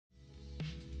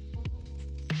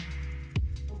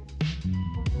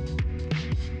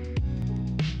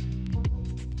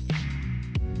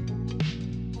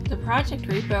project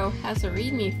repo has a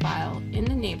README file in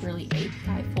the Neighborly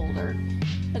API folder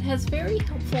that has very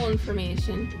helpful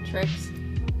information, tricks,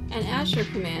 and Azure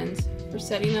commands for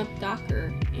setting up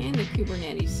Docker and the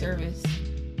Kubernetes service.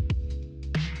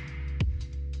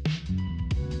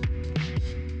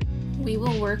 We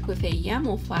will work with a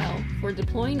YAML file for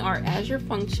deploying our Azure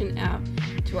Function app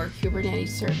to our Kubernetes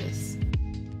service.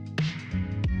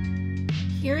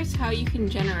 Here's how you can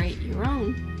generate your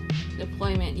own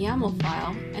deployment YAML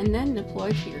file and then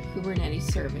deploy to your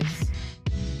Kubernetes service.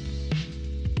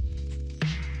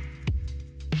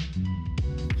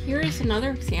 Here is another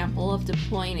example of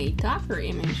deploying a Docker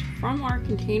image from our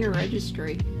container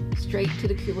registry straight to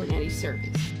the Kubernetes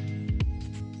service.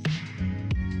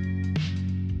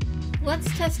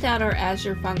 Let's test out our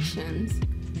Azure functions.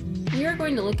 We are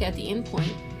going to look at the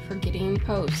endpoint for getting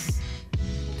posts.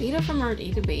 Data from our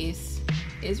database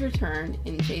is returned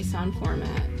in JSON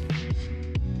format.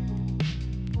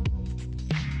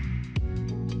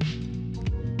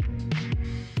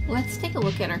 Let's take a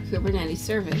look at our Kubernetes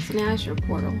service in Azure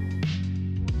portal.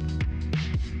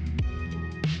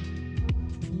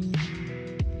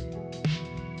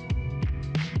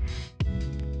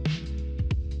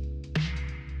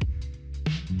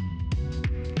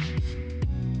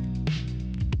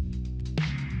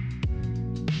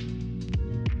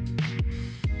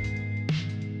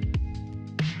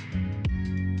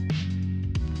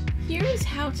 Here is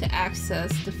how to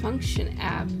access the Function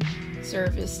app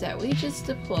service that we just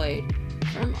deployed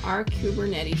from our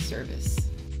Kubernetes service.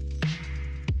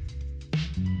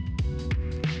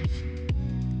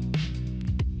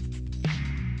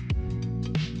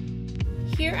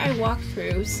 Here I walk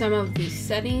through some of the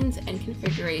settings and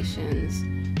configurations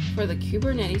for the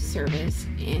Kubernetes service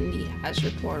in the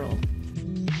Azure portal.